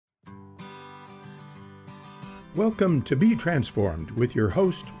Welcome to Be Transformed with your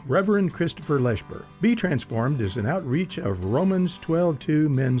host, Reverend Christopher Leshber. Be Transformed is an outreach of Romans 12:2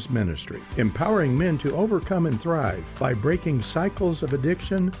 men's ministry, empowering men to overcome and thrive by breaking cycles of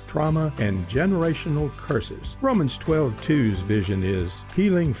addiction, trauma, and generational curses. Romans 12:2's vision is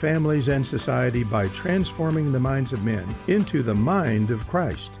healing families and society by transforming the minds of men into the mind of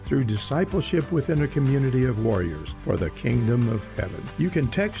Christ through discipleship within a community of warriors for the kingdom of heaven. You can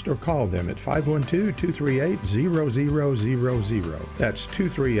text or call them at 512-238-0000. That's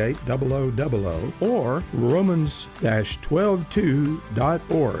 238-0000 or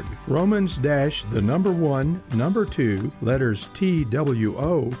Romans-122.org. Romans-2 letters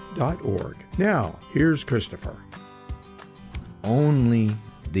TWO.org. Now, here's Christopher. Only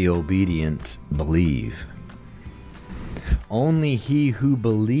the obedient believe. Only he who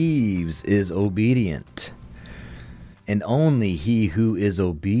believes is obedient, and only he who is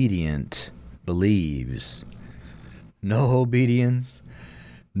obedient believes. No obedience,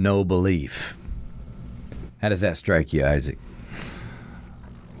 no belief. How does that strike you, Isaac?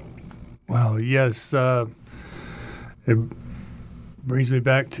 Well, yes. It brings me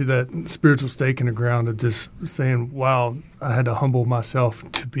back to that spiritual stake in the ground of just saying, wow, I had to humble myself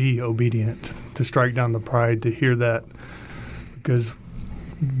to be obedient, to strike down the pride, to hear that. Because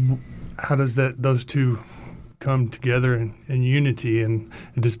how does those two come together in unity? And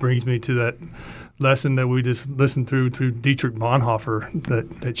it just brings me to that lesson that we just listened through Dietrich Bonhoeffer,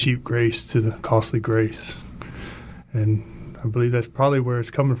 that cheap grace to the costly grace. And I believe that's probably where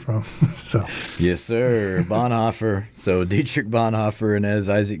it's coming from. So, yes, sir. Bonhoeffer. So Dietrich Bonhoeffer, and as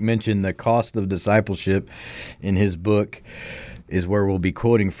Isaac mentioned, The Cost of Discipleship in his book is where we'll be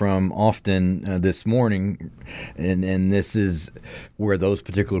quoting from often this morning, and this is where those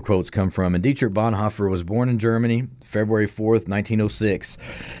particular quotes come from. And Dietrich Bonhoeffer was born in Germany, February 4th, 1906,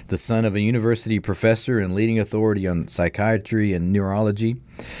 the son of a university professor and leading authority on psychiatry and neurology.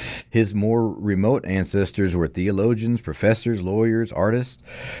 His more remote ancestors were theologians, professors, lawyers, artists.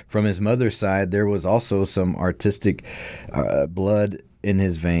 From his mother's side, there was also some artistic blood in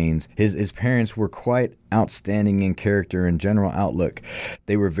his veins. His parents were quite outstanding in character and general outlook.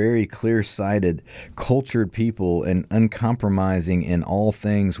 They were very clear-sighted, cultured people and uncompromising in all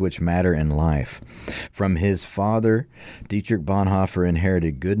things which matter in life. From his father, Dietrich Bonhoeffer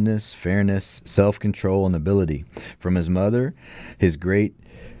inherited goodness, fairness, self-control, and ability. From his mother, his great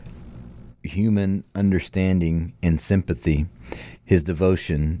human understanding and sympathy, his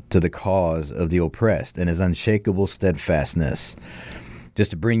devotion to the cause of the oppressed, and his unshakable steadfastness.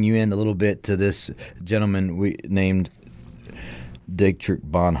 Just to bring you in a little bit to this gentleman we named Dietrich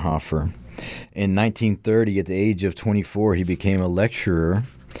Bonhoeffer. In 1930, at the age of 24, he became a lecturer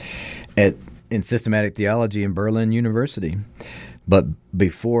in systematic theology in Berlin University. But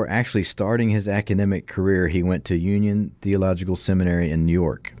before actually starting his academic career, he went to Union Theological Seminary in New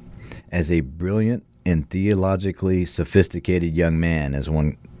York as a brilliant and theologically sophisticated young man, as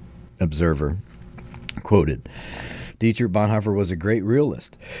one observer quoted. Dietrich Bonhoeffer was a great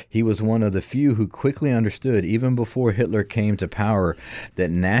realist. He was one of the few who quickly understood, even before Hitler came to power,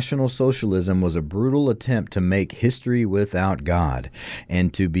 that National Socialism was a brutal attempt to make history without God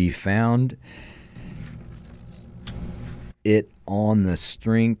and to be found it on the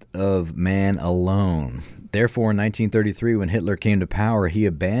strength of man alone. Therefore, in 1933, when Hitler came to power, he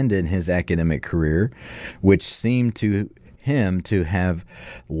abandoned his academic career, which seemed to him to have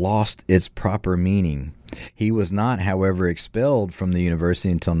lost its proper meaning. He was not, however, expelled from the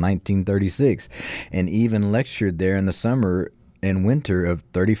university until 1936, and even lectured there in the summer and winter of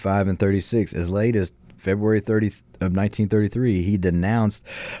 35 and 36. As late as February 30th of 1933, he denounced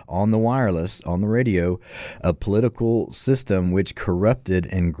on the wireless, on the radio, a political system which corrupted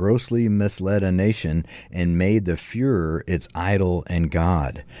and grossly misled a nation and made the Führer its idol and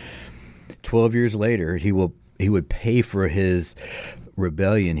God. 12 years later, he would pay for his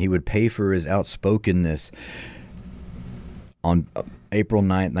rebellion. He would pay for his outspokenness. On April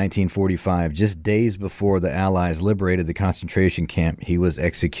 9th, 1945, just days before the Allies liberated the concentration camp, he was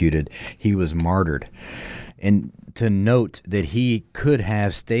executed. He was martyred. And to note that he could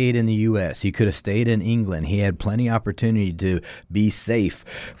have stayed in the U.S., he could have stayed in England. He had plenty of opportunity to be safe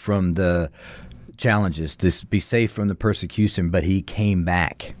from the challenges, to be safe from the persecution, but he came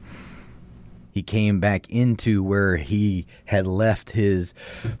back. He came back into where he had left his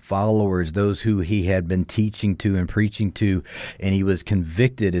followers, those who he had been teaching to and preaching to, and he was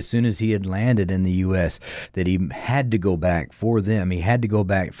convicted as soon as he had landed in the U.S. that he had to go back for them. He had to go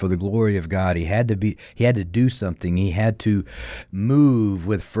back for the glory of God. He had to do something. He had to move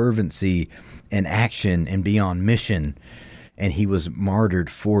with fervency and action and be on mission, and he was martyred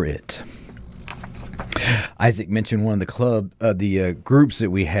for it. Isaac mentioned one of the groups that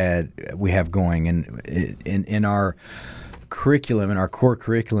we have going, and in our curriculum, in our core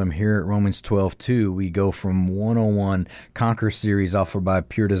curriculum here at Romans 12:2, we go from 101 Conquer series offered by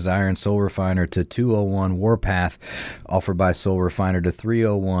Pure Desire and Soul Refiner to 201 Warpath offered by Soul Refiner to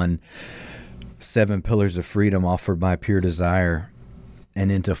 301 7 Pillars of Freedom offered by Pure Desire, and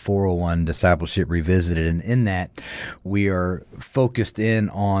into 401 Discipleship Revisited. And in that, we are focused in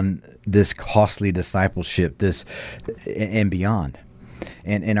on this costly discipleship, this and beyond.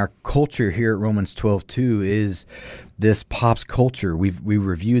 And our culture here at Romans 12:2 is this P.O.P.S culture. We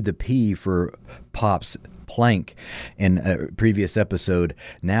reviewed the P for P.O.P.S, plank, in a previous episode.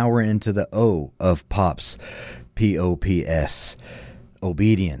 Now we're into the O of P.O.P.S, P.O.P.S,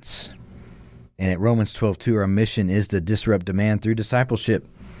 obedience. And at Romans 12:2, our mission is to disrupt demand through discipleship.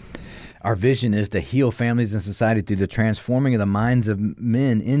 Our vision is to heal families and society through the transforming of the minds of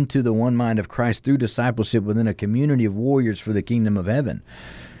men into the one mind of Christ through discipleship within a community of warriors for the kingdom of heaven.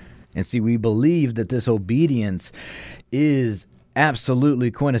 And see, we believe that this obedience is absolutely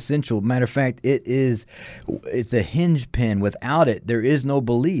quintessential. Matter of fact, it's a hinge pin. Without it, there is no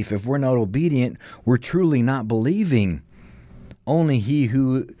belief. If we're not obedient, we're truly not believing. Only he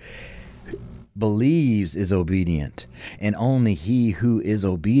who believes is obedient, and only he who is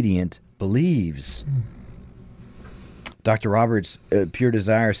obedient believes. Dr. Roberts, Pure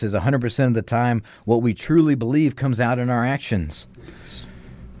Desire, says 100% of the time what we truly believe comes out in our actions.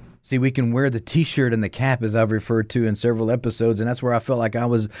 See, we can wear the T-shirt and the cap, as I've referred to in several episodes, and that's where I felt like I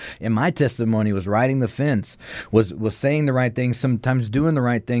was, in my testimony, was riding the fence, was saying the right things, sometimes doing the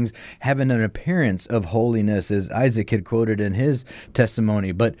right things, having an appearance of holiness, as Isaac had quoted in his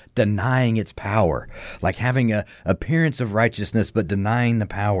testimony, but denying its power, like having an appearance of righteousness, but denying the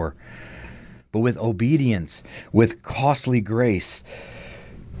power. But with obedience, with costly grace,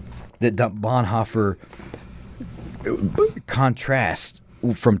 that Bonhoeffer contrasts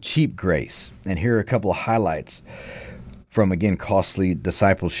from cheap grace. And here are a couple of highlights from, again, costly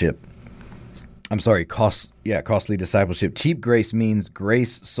discipleship. Costly discipleship. Cheap grace means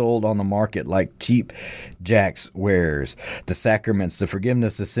grace sold on the market like cheap Jack's wares. The sacraments, the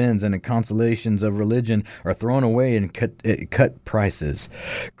forgiveness of sins, and the consolations of religion are thrown away and cut prices.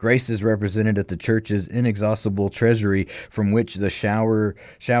 Grace is represented at the church's inexhaustible treasury, from which the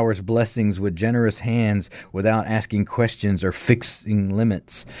showers blessings with generous hands without asking questions or fixing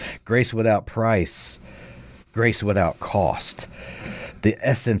limits. Grace without price. Grace without cost. The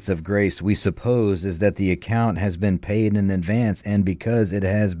essence of grace, we suppose, is that the account has been paid in advance, and because it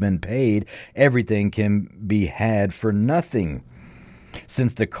has been paid, everything can be had for nothing.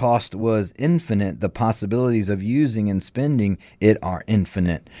 Since the cost was infinite, the possibilities of using and spending it are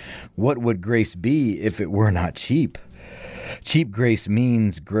infinite. What would grace be if it were not cheap? Cheap grace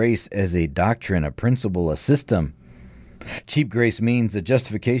means grace as a doctrine, a principle, a system. Cheap grace means the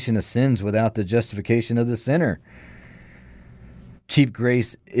justification of sins without the justification of the sinner. Cheap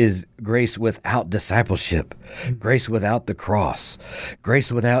grace is grace without discipleship, grace without the cross,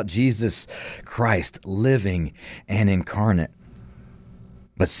 grace without Jesus Christ living and incarnate.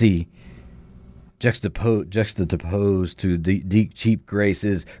 But see, juxtaposed to the cheap grace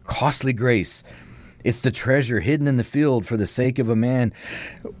is costly grace. It's the treasure hidden in the field for the sake of a man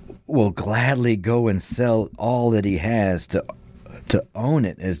will gladly go and sell all that he has to own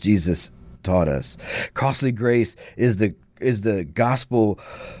it, as Jesus taught us. Costly grace is the gospel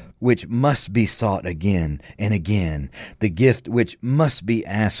which must be sought again and again, the gift which must be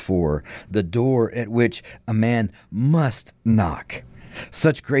asked for, the door at which a man must knock.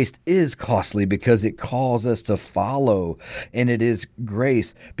 Such grace is costly because it calls us to follow, and it is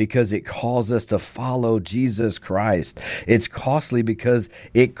grace because it calls us to follow Jesus Christ. It's costly because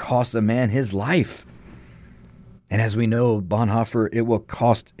it costs a man his life. And as we know, Bonhoeffer, it will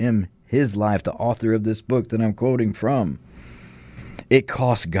cost him his life, the author of this book that I'm quoting from. It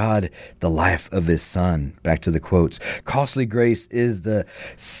cost God the life of his son. Back to the quotes. Costly grace is the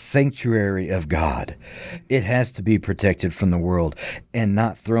sanctuary of God. It has to be protected from the world and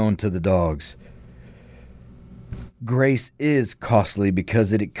not thrown to the dogs. Grace is costly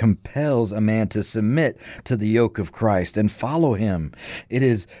because it compels a man to submit to the yoke of Christ and follow him. It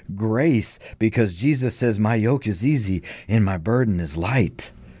is grace because Jesus says, "My yoke is easy and my burden is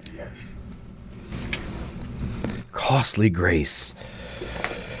light." Yes. Costly grace.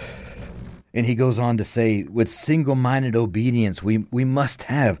 And he goes on to say, with single-minded obedience, we must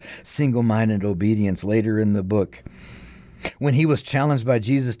have single-minded obedience later in the book. When he was challenged by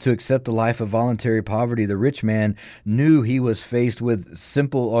Jesus to accept a life of voluntary poverty, the rich man knew he was faced with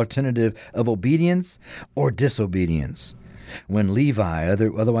simple alternative of obedience or disobedience. When Levi,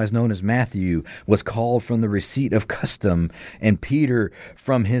 otherwise known as Matthew, was called from the receipt of custom, and Peter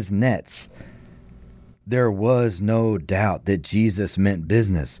from his nets, there was no doubt that Jesus meant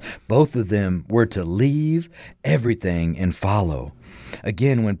business. Both of them were to leave everything and follow.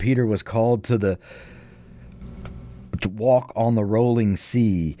 Again, when Peter was called to walk on the rolling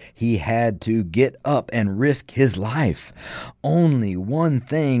sea, he had to get up and risk his life. Only one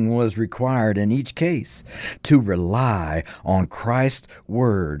thing was required in each case: to rely on Christ's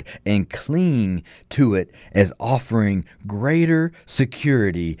word and cling to it as offering greater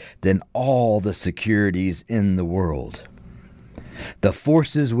security than all the securities in the world. The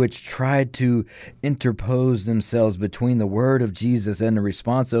forces which tried to interpose themselves between the word of Jesus and the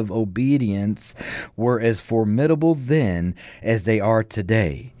response of obedience were as formidable then as they are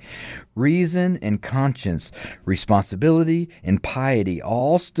today. Reason and conscience, responsibility and piety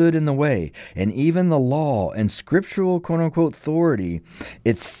all stood in the way, and even the law and scriptural quote-unquote authority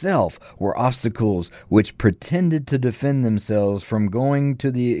itself were obstacles which pretended to defend themselves from going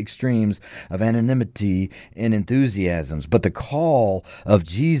to the extremes of anonymity and enthusiasms. But the call of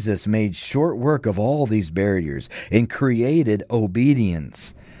Jesus made short work of all these barriers and created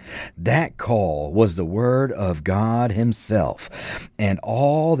obedience. That call was the Word of God Himself, and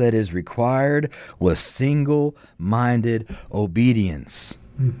all that is required was single-minded obedience.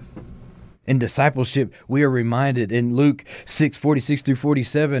 In discipleship, we are reminded in Luke 6:46 through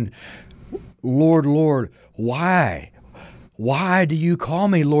 47, Lord, Lord, why? Why do you call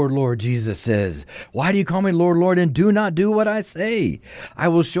me Lord, Lord, Jesus says. Why do you call me Lord, Lord, and do not do what I say? I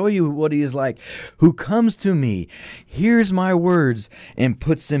will show you what he is like. Who comes to me, hears my words, and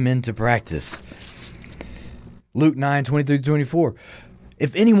puts them into practice. Luke 9:23-24.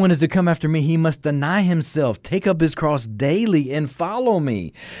 If anyone is to come after me, he must deny himself, take up his cross daily, and follow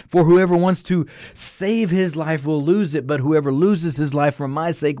me. For whoever wants to save his life will lose it, but whoever loses his life for my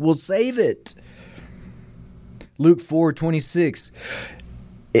sake will save it. Luke 4:26.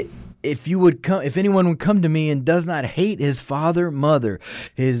 If anyone would come to me and does not hate his father, mother,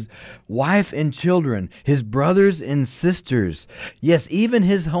 his wife and children, his brothers and sisters, yes, even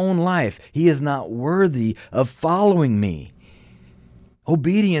his own life, he is not worthy of following me.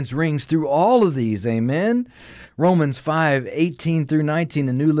 Obedience rings through all of these. Amen. Romans 5:18-19,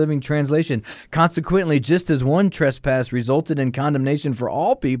 the New Living Translation. Consequently, just as one trespass resulted in condemnation for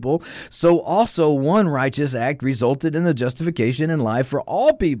all people, so also one righteous act resulted in the justification and life for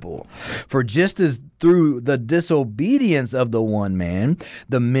all people. For just as through the disobedience of the one man,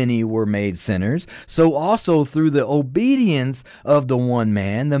 the many were made sinners, so also through the obedience of the one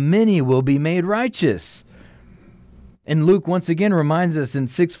man, the many will be made righteous. And Luke once again reminds us in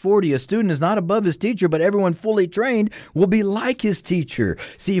 6:40, a student is not above his teacher, but everyone fully trained will be like his teacher.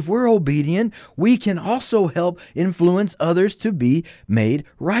 See, if we're obedient, we can also help influence others to be made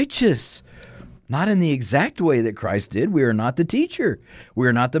righteous. Not in the exact way that Christ did. We are not the teacher. We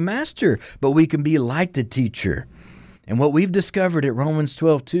are not the master, but we can be like the teacher. And what we've discovered at Romans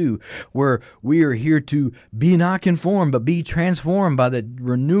 12:2, where we are here to be not conformed, but be transformed by the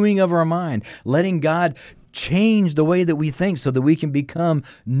renewing of our mind, letting God change the way that we think so that we can become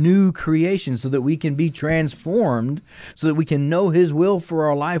new creations, so that we can be transformed, so that we can know His will for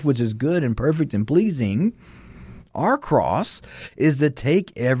our life, which is good and perfect and pleasing. Our cross is to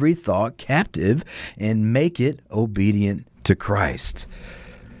take every thought captive and make it obedient to Christ.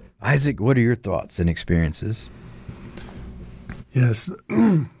 Isaac, what are your thoughts and experiences? Yes.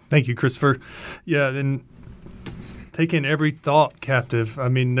 Thank you, Christopher. Yeah, and taking every thought captive. I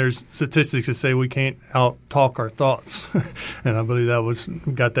mean, there's statistics that say we can't out-talk our thoughts. And I believe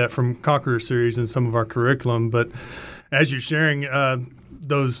got that from Conqueror series and some of our curriculum. But as you're sharing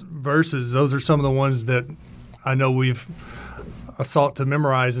those verses, those are some of the ones that I know we've sought to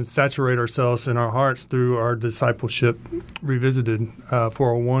memorize and saturate ourselves in our hearts through our Discipleship Revisited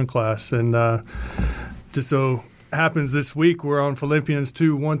 401 class. And just so happens this week, we're on Philippians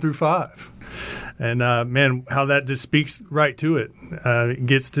 2:1-5. And, man, how that just speaks right to it. It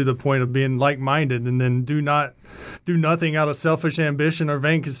gets to the point of being like-minded, and then do nothing out of selfish ambition or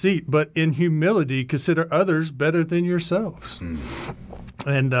vain conceit, but in humility consider others better than yourselves.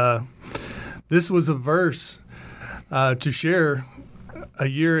 And this was a verse to share a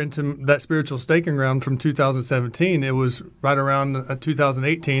year into that spiritual staking ground from 2017. It was right around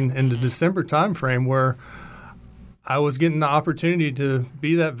 2018 in the December timeframe where I was getting the opportunity to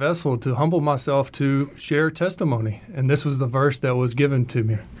be that vessel, to humble myself, to share testimony. And this was the verse that was given to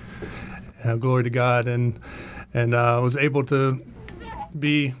me. Glory to God. And I was able to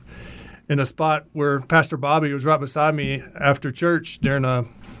be in a spot where Pastor Bobby was right beside me after church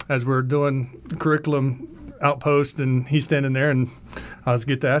as we're doing curriculum outpost, and he's standing there, and I was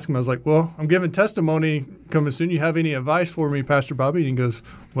get to ask him. I was like, "Well, I'm giving testimony coming soon. You have any advice for me, Pastor Bobby?" And he goes,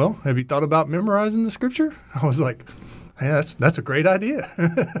 "Well, have you thought about memorizing the scripture?" I was like, "Yeah, that's a great idea."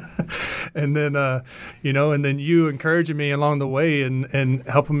 And then, and then you encouraging me along the way and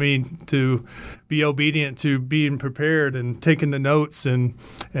helping me to be obedient to being prepared and taking the notes and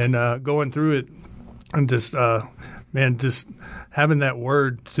going through it, and just having that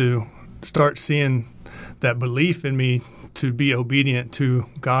word to start seeing that belief in me to be obedient to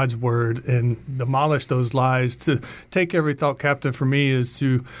God's word and demolish those lies. To take every thought captive for me is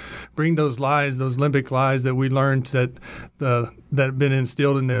to bring those lies, those limbic lies that we learned that have been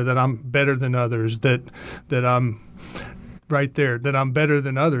instilled in there, that I'm better than others, that I'm right there, that I'm better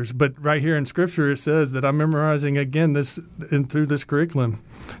than others. But right here in Scripture it says that I'm memorizing again this and through this curriculum.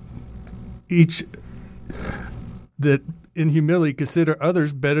 Each that in humility consider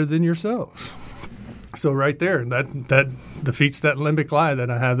others better than yourselves. So right there, that defeats that limbic lie that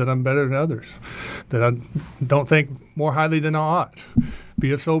I have, that I'm better than others, that I don't think more highly than I ought.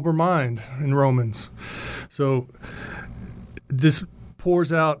 Be of sober mind in Romans. So this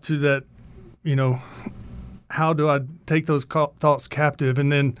pours out to that, how do I take those thoughts captive?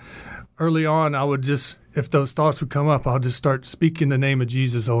 And then early on, I would just, if those thoughts would come up, I'll just start speaking the name of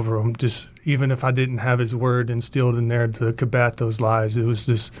Jesus over them, just even if I didn't have his word instilled in there to combat those lies. It was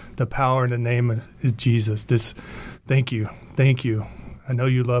just the power in the name of Jesus. This, thank you. I know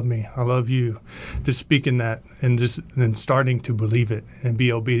you love me. I love you. Just speaking that and starting to believe it and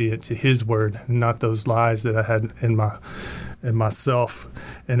be obedient to his word and not those lies that I had in myself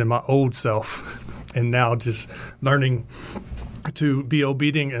and in my old self. And now just learning to be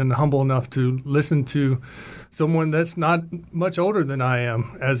obedient and humble enough to listen to someone that's not much older than I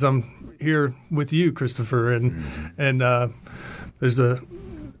am, as I'm here with you, Christopher. And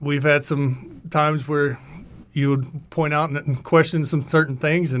we've had some times where you would point out and question some certain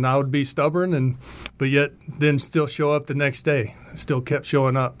things, and I would be stubborn, but yet then still show up the next day. Still kept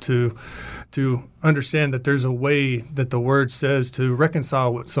showing up to understand that there's a way that the word says to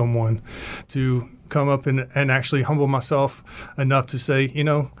reconcile with someone, to come up and actually humble myself enough to say,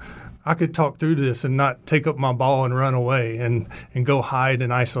 I could talk through this and not take up my ball and run away and go hide in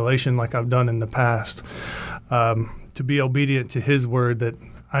isolation like I've done in the past. To be obedient to his word, that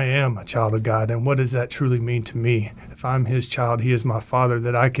I am a child of God. And what does that truly mean to me? If I'm his child, he is my father,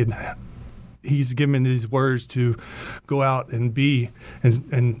 that he's given these words to go out and be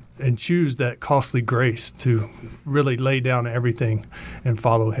and choose that costly grace to really lay down everything and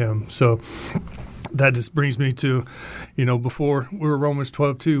follow him. So that just brings me to, before we were Romans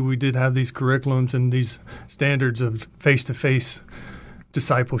 12:2, we did have these curriculums and these standards of face-to-face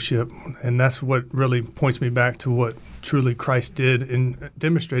discipleship. And that's what really points me back to what truly Christ did and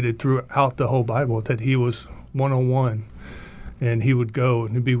demonstrated throughout the whole Bible, that he was one-on-one. And he would go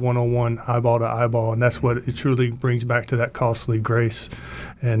and be one-on-one, eyeball to eyeball. And that's what it truly brings back to that costly grace.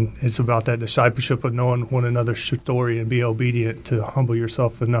 And it's about that discipleship of knowing one another's story and be obedient to humble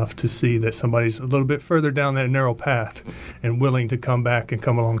yourself enough to see that somebody's a little bit further down that narrow path and willing to come back and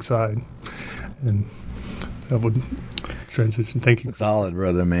come alongside. And that would transition. Thank you. Solid,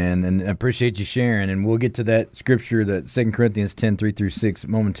 brother, man. And I appreciate you sharing. And we'll get to that scripture, that 2 Corinthians 10:3-6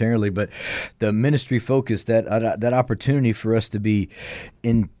 momentarily. But the ministry focus, that opportunity for us to be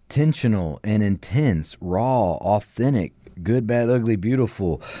intentional and intense, raw, authentic, good, bad, ugly,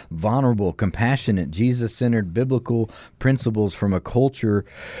 beautiful, vulnerable, compassionate, Jesus-centered biblical principles from a culture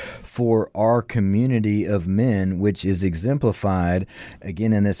for our community of men, which is exemplified,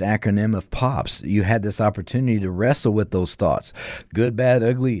 again, in this acronym of P.O.P.S. You had this opportunity to wrestle with those thoughts, good, bad,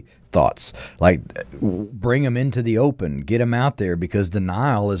 ugly thoughts, like bring them into the open, get them out there, because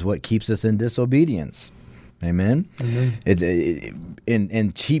denial is what keeps us in disobedience. Amen?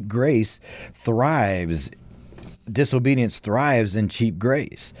 And cheap grace thrives. Disobedience thrives in cheap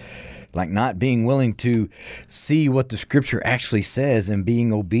grace, like not being willing to see what the scripture actually says and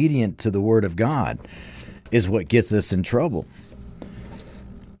being obedient to the word of God is what gets us in trouble.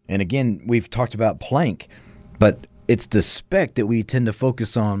 And again, we've talked about plank, but it's the speck that we tend to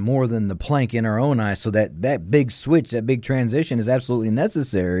focus on more than the plank in our own eyes. So that big switch, that big transition is absolutely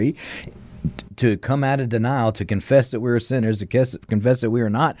necessary to come out of denial, to confess that we're sinners, to confess that we are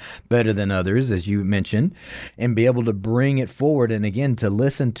not better than others, as you mentioned, and be able to bring it forward. And again, to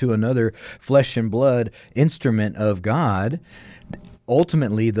listen to another flesh and blood instrument of God.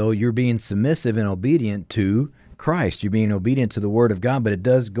 Ultimately, though, you're being submissive and obedient to Christ. You're being obedient to the word of God, but it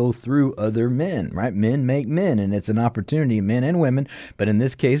does go through other men, right? Men make men, and it's an opportunity, men and women. But in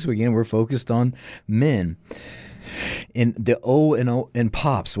this case, again, we're focused on men. In the O and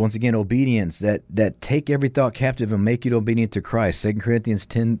P.O.P.S, once again, obedience, that take every thought captive and make it obedient to Christ. 2 Corinthians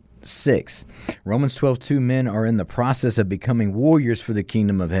 10:6. Romans 12:2, men are in the process of becoming warriors for the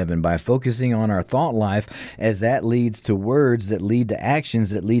kingdom of heaven by focusing on our thought life, as that leads to words that lead to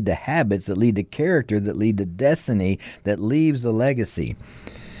actions, that lead to habits, that lead to character, that lead to destiny, that leaves a legacy.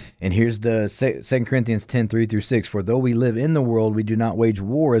 And here's the 2 Corinthians 10:3-6. For though we live in the world, we do not wage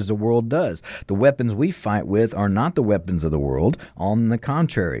war as the world does. The weapons we fight with are not the weapons of the world. On the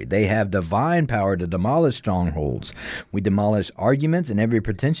contrary, they have divine power to demolish strongholds. We demolish arguments and every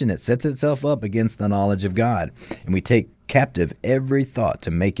pretension that sets itself up against the knowledge of God. And we take captive every thought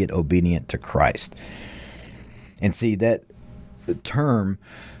to make it obedient to Christ. And see, that term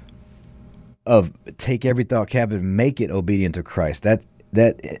of take every thought captive, make it obedient to Christ,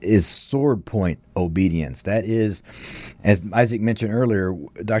 that is sword point obedience. That is, as Isaac mentioned earlier,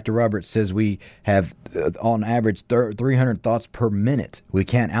 Dr. Roberts says we have, on average, 300 thoughts per minute. We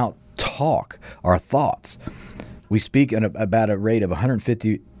can't out-talk our thoughts. We speak at about a rate of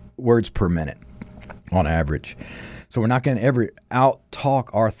 150 words per minute on average. So we're not going to ever out-talk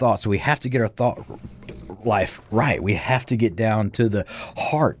our thoughts. So we have to get our thought life right. We have to get down to the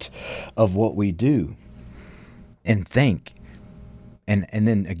heart of what we do and think. And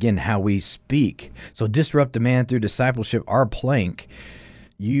then, again, how we speak. So disrupt the man through discipleship, our plank.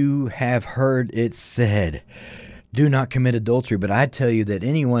 You have heard it said, do not commit adultery. But I tell you that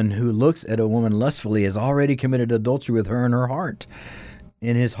anyone who looks at a woman lustfully has already committed adultery with her in her heart.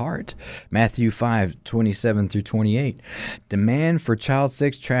 In his heart. Matthew 5:27-28. Demand for child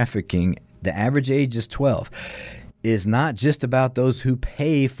sex trafficking, the average age is 12. Is not just about those who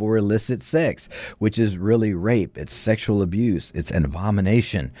pay for illicit sex, which is really rape. It's sexual abuse. It's an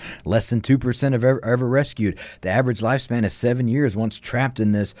abomination. Less than 2% of ever rescued. The average lifespan is 7 years once trapped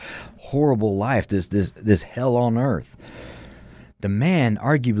in this horrible life, this hell on earth. The man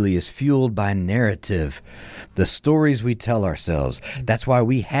arguably is fueled by narrative, the stories we tell ourselves. That's why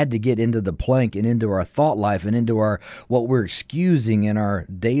we had to get into the plank and into our thought life and into our what we're excusing in our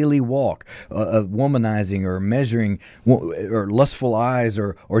daily walk of womanizing or measuring or lustful eyes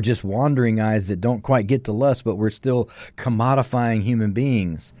or just wandering eyes that don't quite get to lust, but we're still commodifying human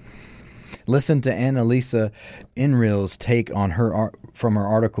beings. Listen to Annalisa Inrill's take on from her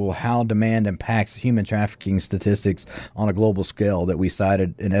article, How Demand Impacts Human Trafficking Statistics on a Global Scale, that we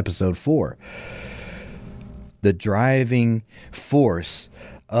cited in episode 4. The driving force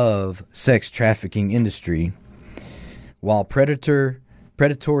of sex trafficking industry, while predatory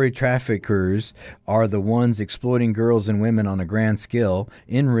traffickers are the ones exploiting girls and women on a grand scale,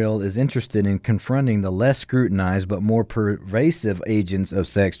 Inrill is interested in confronting the less scrutinized but more pervasive agents of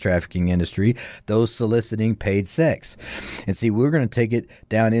sex trafficking industry, those soliciting paid sex. And see, we're going to take it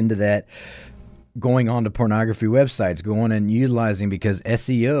down into that, going on to pornography websites, going and utilizing, because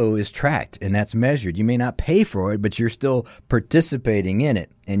SEO is tracked and that's measured. You may not pay for it, but you're still participating in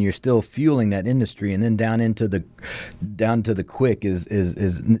it and you're still fueling that industry. And then down to the quick is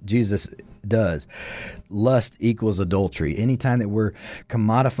Jesus does. Lust equals adultery. Anytime that we're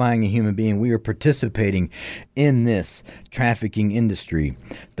commodifying a human being, we are participating in this trafficking industry.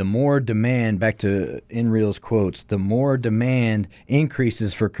 The more demand, back to Inrill's quotes, the more demand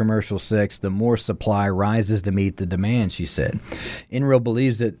increases for commercial sex, the more supply rises to meet the demand, she said. Inrill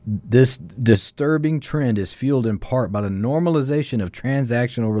believes that this disturbing trend is fueled in part by the normalization of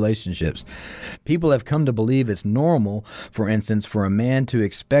transactional relationships. People have come to believe it's normal, for instance, for a man to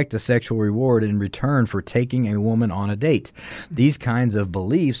expect a sexual reward in return for taking a woman on a date. These kinds of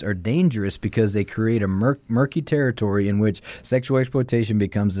beliefs are dangerous because they create a murky territory in which sexual exploitation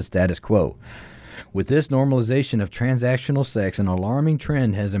becomes the status quo. With this normalization of transactional sex, an alarming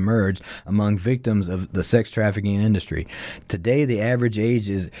trend has emerged among victims of the sex trafficking industry. Today, the average age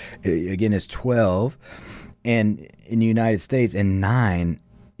is 12, and in the United States, and 9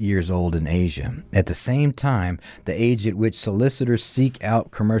 years old in Asia. At the same time, the age at which solicitors seek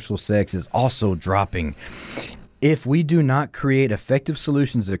out commercial sex is also dropping. If we do not create effective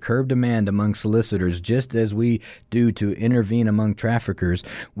solutions to curb demand among solicitors, just as we do to intervene among traffickers,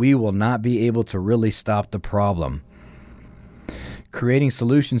 we will not be able to really stop the problem. Creating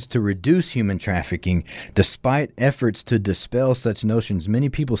solutions to reduce human trafficking. Despite efforts to dispel such notions, many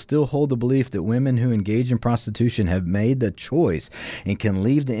people still hold the belief that women who engage in prostitution have made the choice and can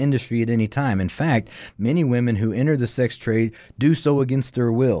leave the industry at any time. In fact, many women who enter the sex trade do so against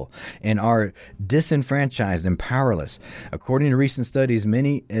their will and are disenfranchised and powerless. According to recent studies,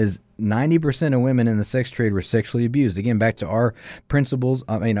 many as 90% of women in the sex trade were sexually abused. Again, back to our principles,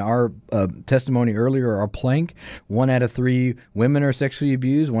 our testimony earlier, our plank, 1 out of 3 women are sexually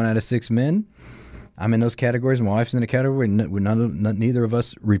abused, 1 out of 6 men. I'm in those categories. My wife's in a category neither of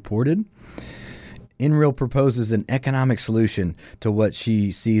us reported. InReal proposes an economic solution to what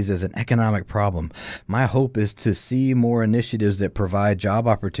she sees as an economic problem. My hope is to see more initiatives that provide job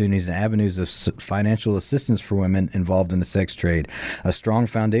opportunities and avenues of financial assistance for women involved in the sex trade. A strong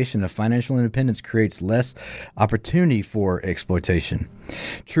foundation of financial independence creates less opportunity for exploitation.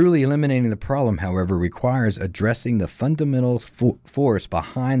 Truly eliminating the problem, however, requires addressing the fundamental force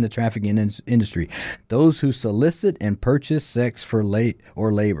behind the trafficking industry, those who solicit and purchase sex for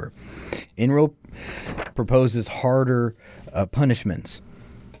labor. InReal proposes harder punishments.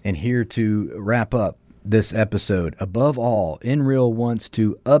 And here to wrap up this episode, above all, InReal wants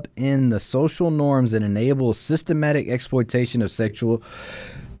to upend the social norms that enable systematic exploitation of sexual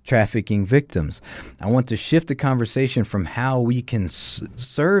trafficking victims. I want to shift the conversation from how we can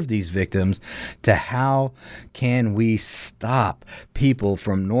serve these victims to how can we stop people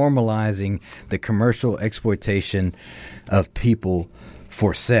from normalizing the commercial exploitation of people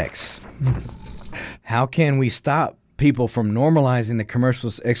for sex. How can we stop people from normalizing the commercial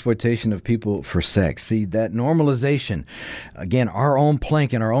exploitation of people for sex? See, that normalization, again, our own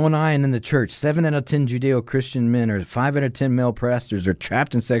plank in our own eye and in the church, 7 out of 10 Judeo-Christian men or 5 out of 10 male pastors are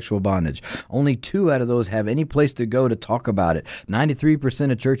trapped in sexual bondage. Only 2 out of those have any place to go to talk about it.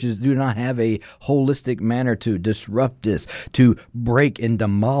 93% of churches do not have a holistic manner to disrupt this, to break and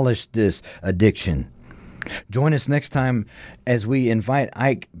demolish this addiction. Join us next time as we invite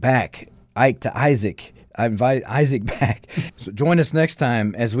Ike to Isaac. I invite Isaac back. So join us next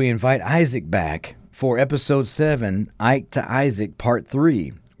time as we invite Isaac back for episode 7, Ike to Isaac, part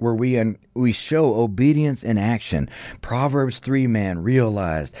 3, where we show obedience in action. Proverbs 3 man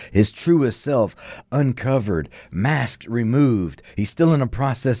realized his truest self uncovered, mask removed. He's still in a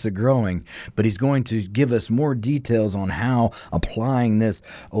process of growing, but he's going to give us more details on how applying this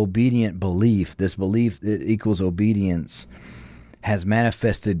obedient belief, this belief that equals obedience, has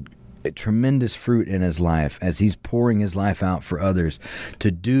manifested tremendous fruit in his life as he's pouring his life out for others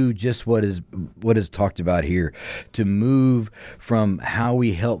to do just what is talked about here, to move from how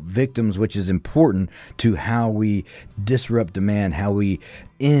we help victims, which is important, to how we disrupt demand, how we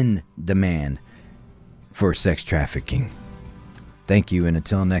end demand for sex trafficking. Thank you, and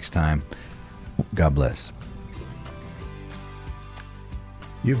until next time, God bless.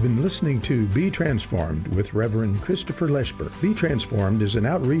 You've been listening to Be Transformed with Reverend Christopher Leschper. Be Transformed is an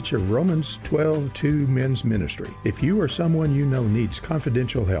outreach of Romans 12:2 men's ministry. If you or someone you know needs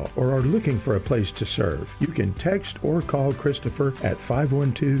confidential help or are looking for a place to serve, you can text or call Christopher at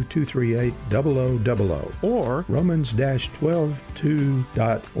 512-238-0000 or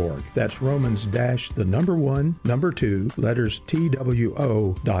romans-122.org. That's romans-1, 2, letters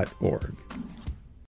TWO.org.